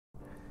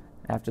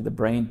after the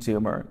brain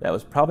tumor. That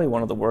was probably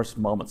one of the worst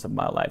moments of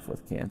my life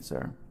with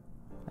cancer.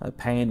 The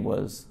pain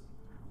was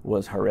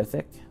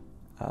horrific.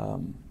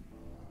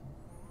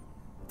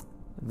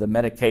 The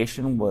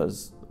medication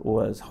was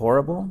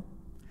horrible,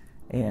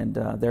 and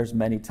there's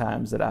many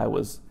times that I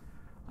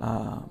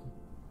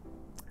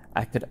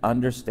could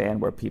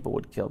understand where people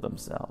would kill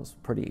themselves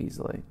pretty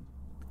easily.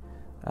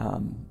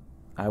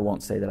 I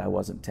won't say that I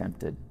wasn't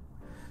tempted.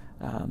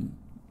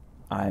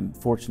 I'm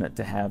fortunate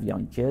to have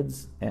young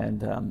kids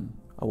and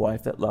a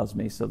wife that loves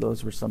me, so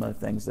those were some of the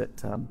things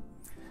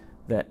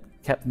that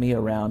kept me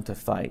around to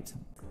fight.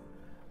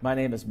 My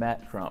name is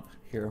Matt Crump.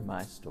 Hear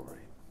my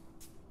story.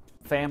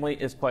 Family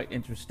is quite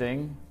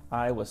interesting.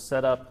 I was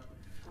set up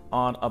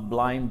on a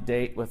blind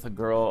date with a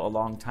girl a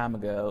long time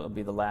ago. It'll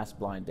be the last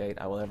blind date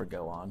I will ever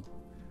go on.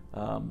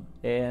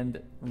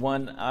 And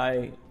when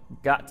I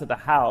got to the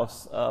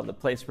house of the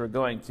place we were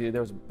going to,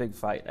 there was a big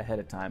fight ahead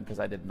of time because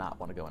I did not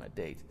want to go on a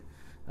date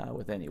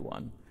with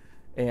anyone.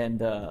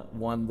 And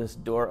when this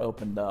door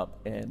opened up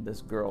and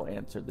this girl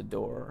answered the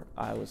door,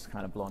 I was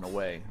kind of blown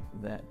away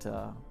that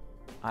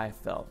I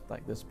felt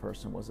like this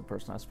person was the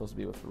person I was supposed to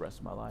be with for the rest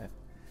of my life.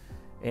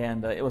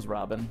 And it was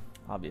Robin,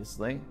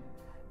 obviously.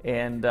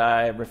 And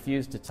I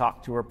refused to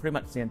talk to her pretty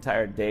much the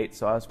entire date,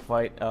 so I was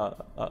quite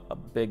a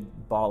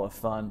big ball of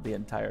fun the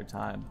entire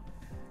time.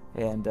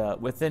 And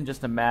within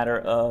just a matter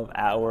of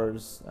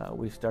hours,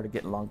 we started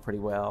getting along pretty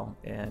well.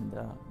 And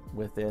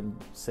within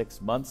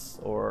 6 months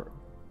or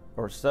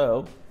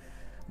so,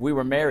 we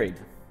were married.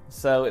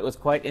 So it was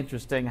quite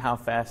interesting how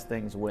fast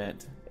things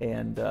went.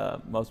 And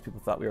most people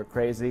thought we were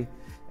crazy,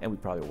 and we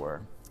probably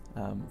were.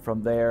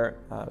 From there,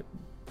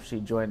 she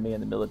joined me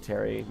in the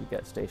military. We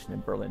got stationed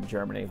in Berlin,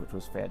 Germany, which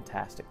was a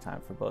fantastic time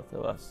for both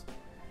of us.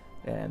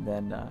 And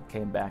then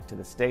came back to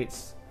the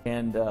States.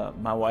 And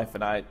my wife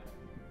and I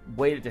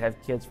waited to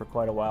have kids for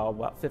quite a while,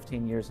 about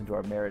 15 years into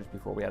our marriage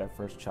before we had our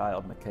first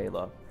child,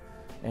 Michaela.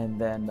 And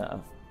then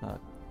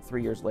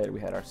 3 years later, we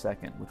had our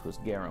second, which was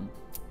Garam.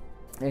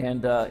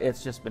 And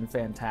it's just been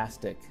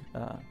fantastic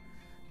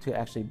to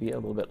actually be a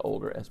little bit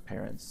older as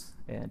parents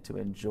and to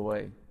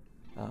enjoy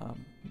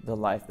the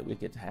life that we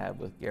get to have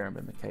with Garam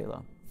and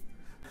Michaela.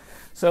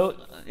 So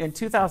in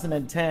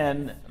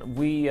 2010,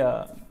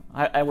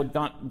 I had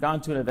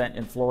gone to an event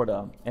in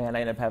Florida, and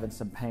I ended up having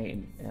some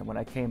pain. And when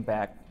I came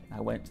back,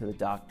 I went to the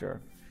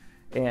doctor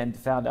and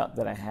found out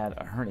that I had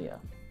a hernia.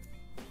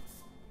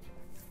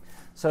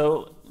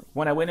 So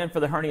when I went in for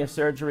the hernia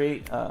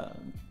surgery,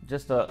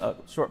 just a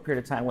short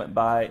period of time went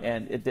by,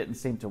 and it didn't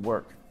seem to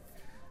work.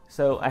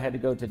 So I had to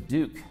go to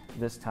Duke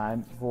this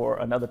time for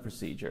another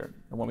procedure.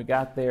 And when we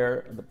got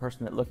there, the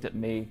person that looked at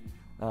me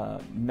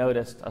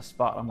noticed a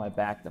spot on my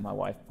back that my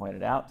wife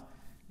pointed out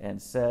and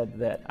said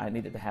that I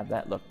needed to have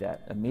that looked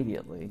at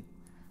immediately.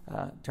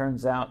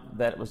 Turns out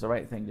that it was the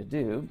right thing to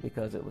do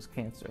because it was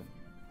cancer.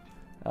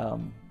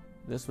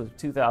 This was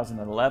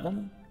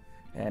 2011,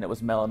 and it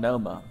was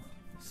melanoma.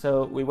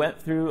 So we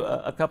went through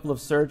a couple of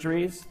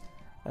surgeries,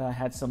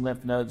 had some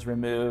lymph nodes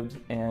removed,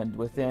 and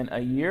within a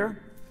year,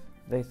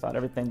 they thought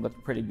everything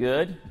looked pretty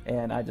good,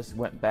 and I just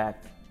went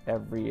back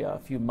every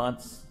few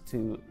months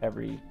to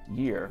every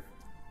year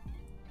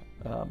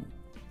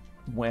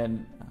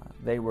when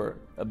they were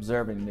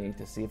observing me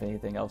to see if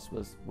anything else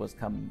was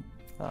coming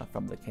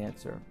from the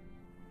cancer.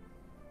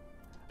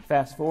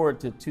 Fast forward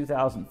to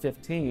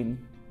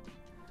 2015,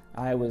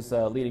 I was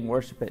leading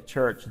worship at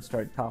church and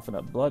started coughing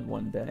up blood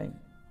one day,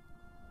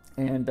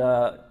 and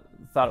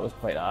thought it was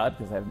quite odd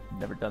because I've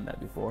never done that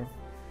before.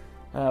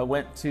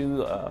 Went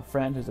to a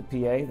friend who's a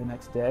PA the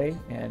next day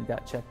and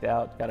got checked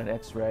out, got an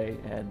x-ray,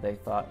 and they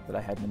thought that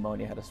I had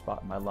pneumonia, had a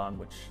spot in my lung,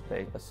 which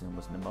they assumed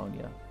was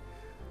pneumonia.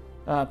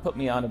 Put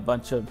me on a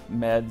bunch of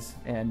meds,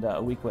 and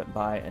a week went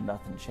by and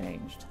nothing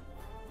changed.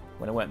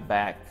 When I went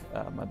back,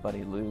 my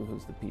buddy Lou,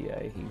 who's the PA,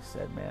 he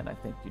said, "Man, I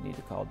think you need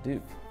to call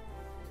Duke."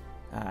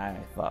 I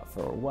thought,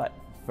 for what?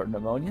 For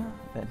pneumonia?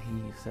 And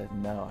he said,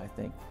 "No, I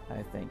think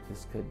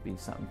this could be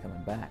something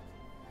coming back."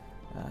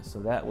 So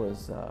that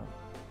was a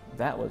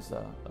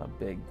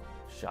big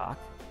shock,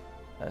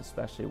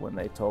 especially when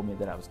they told me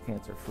that I was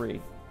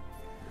cancer-free.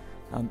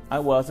 I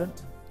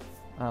wasn't.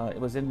 It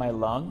was in my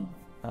lung,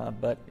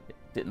 but it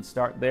didn't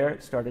start there.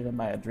 It started in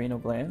my adrenal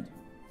gland,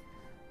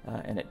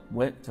 and it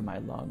went to my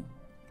lung.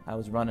 I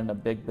was running a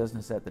big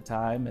business at the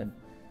time, and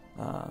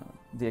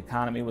the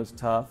economy was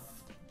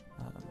tough.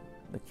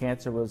 The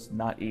cancer was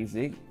not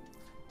easy,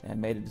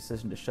 and made a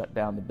decision to shut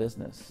down the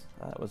business.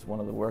 It was one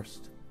of the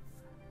worst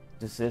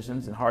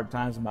decisions and hard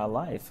times in my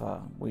life.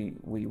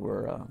 We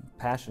were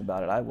passionate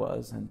about it. I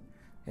was,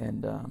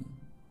 and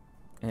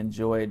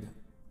enjoyed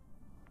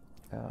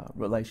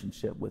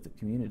relationship with the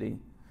community.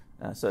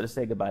 So to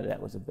say goodbye to that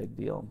was a big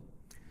deal.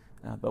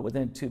 But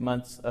within 2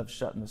 months of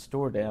shutting the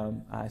store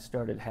down, I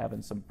started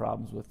having some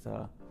problems with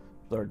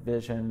blurred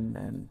vision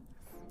and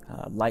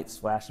lights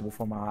flashing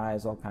before my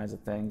eyes, all kinds of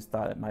things.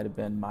 Thought it might have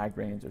been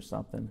migraines or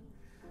something.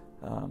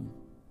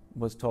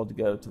 Was told to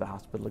go to the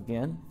hospital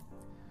again.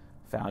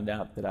 Found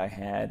out that I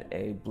had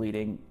a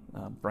bleeding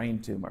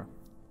brain tumor.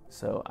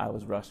 So I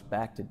was rushed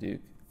back to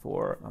Duke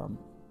for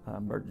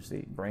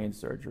emergency brain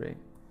surgery.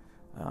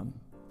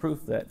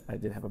 Proof that I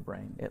did have a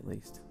brain, at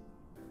least.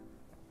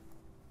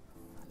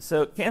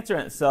 So cancer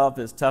in itself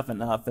is tough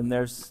enough, and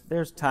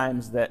there's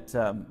times that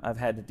I've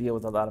had to deal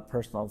with a lot of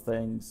personal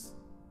things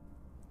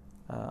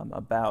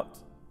about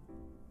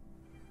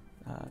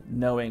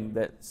knowing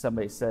that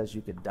somebody says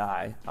you could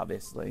die,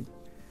 obviously.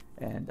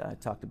 And I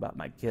talked about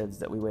my kids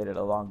that we waited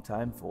a long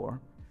time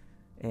for,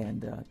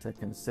 and to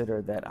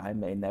consider that I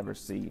may never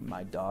see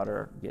my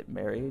daughter get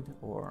married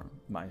or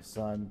my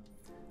son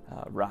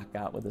rock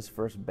out with his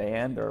first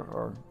band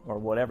or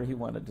whatever he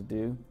wanted to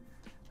do.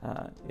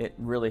 It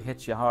really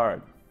hits you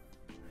hard.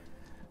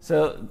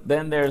 So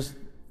then there's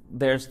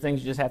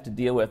things you just have to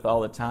deal with all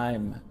the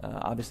time.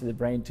 Obviously the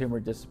brain tumor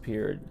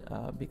disappeared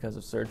because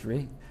of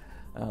surgery.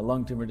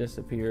 Lung tumor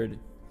disappeared,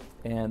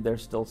 and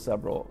there's still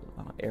several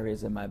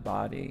areas in my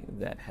body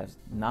that has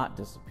not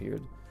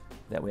disappeared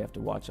that we have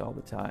to watch all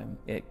the time.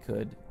 It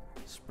could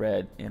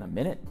spread in a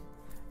minute.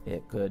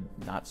 It could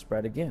not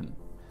spread again.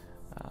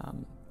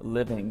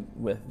 Living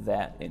with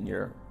that in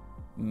your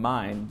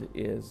mind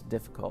is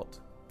difficult.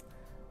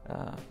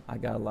 I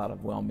got a lot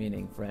of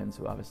well-meaning friends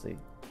who obviously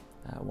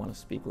want to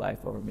speak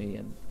life over me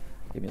and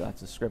give me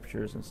lots of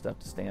scriptures and stuff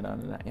to stand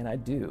on, and I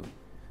do.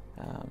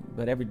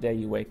 But every day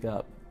you wake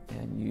up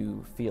and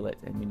you feel it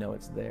and you know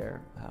it's there,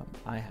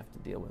 I have to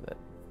deal with it.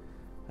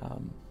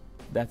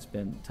 That's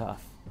been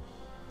tough.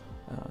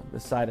 The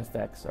side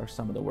effects are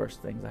some of the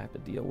worst things I have to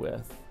deal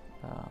with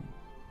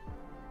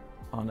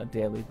on a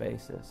daily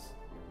basis.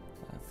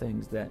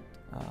 Things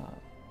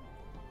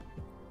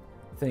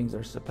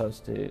are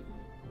supposed to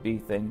be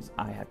things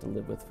I have to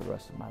live with for the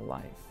rest of my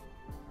life.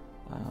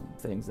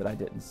 Things that I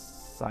didn't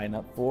sign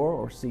up for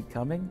or see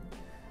coming,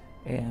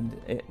 and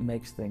it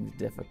makes things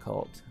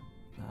difficult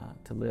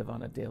to live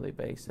on a daily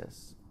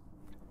basis,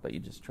 but you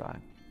just try.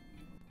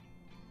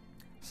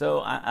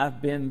 So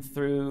I've been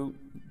through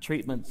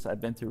treatments,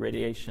 I've been through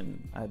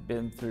radiation, I've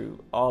been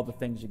through all the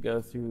things you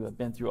go through, I've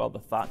been through all the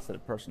thoughts that a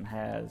person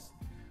has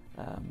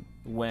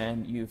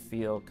when you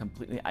feel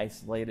completely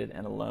isolated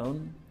and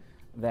alone,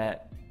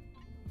 that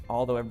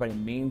although everybody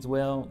means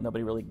well,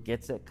 nobody really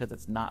gets it because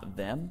it's not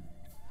them.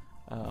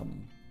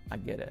 I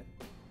get it.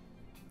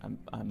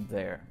 I'm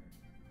there.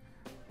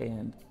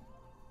 And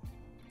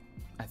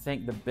I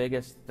think the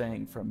biggest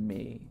thing for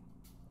me,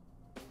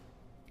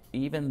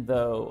 even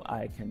though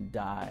I can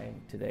die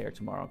today or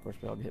tomorrow, of course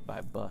we'll get hit by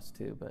a bus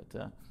too, but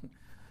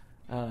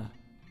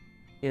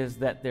is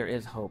that there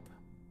is hope.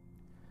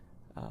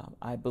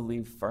 I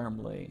believe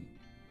firmly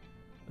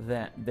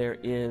that there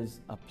is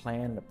a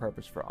plan and a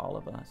purpose for all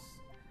of us.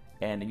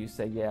 And you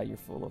say, yeah, you're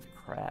full of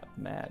crap,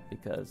 Matt,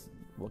 because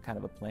what kind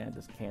of a plan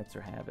does cancer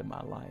have in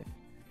my life?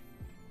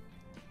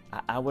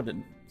 I would have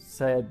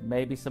said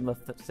maybe some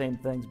of the same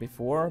things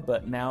before,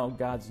 but now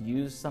God's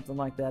used something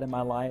like that in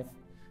my life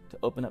to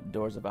open up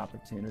doors of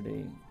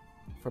opportunity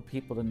for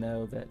people to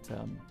know that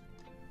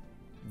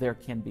there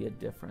can be a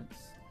difference.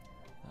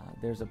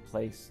 There's a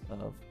place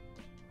of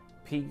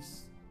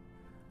peace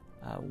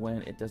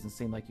when it doesn't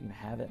seem like you can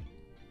have it.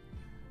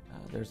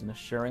 There's an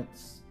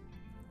assurance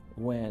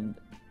when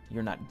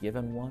you're not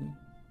given one.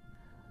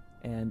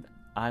 And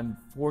I'm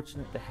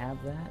fortunate to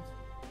have that.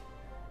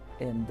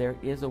 And there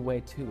is a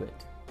way to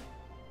it.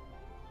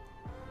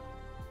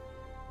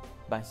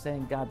 By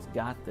saying God's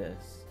got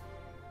this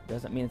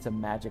doesn't mean it's a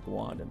magic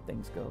wand and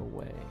things go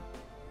away.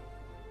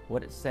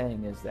 What it's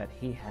saying is that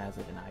He has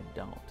it and I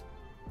don't,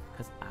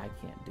 because I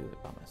can't do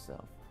it by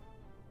myself.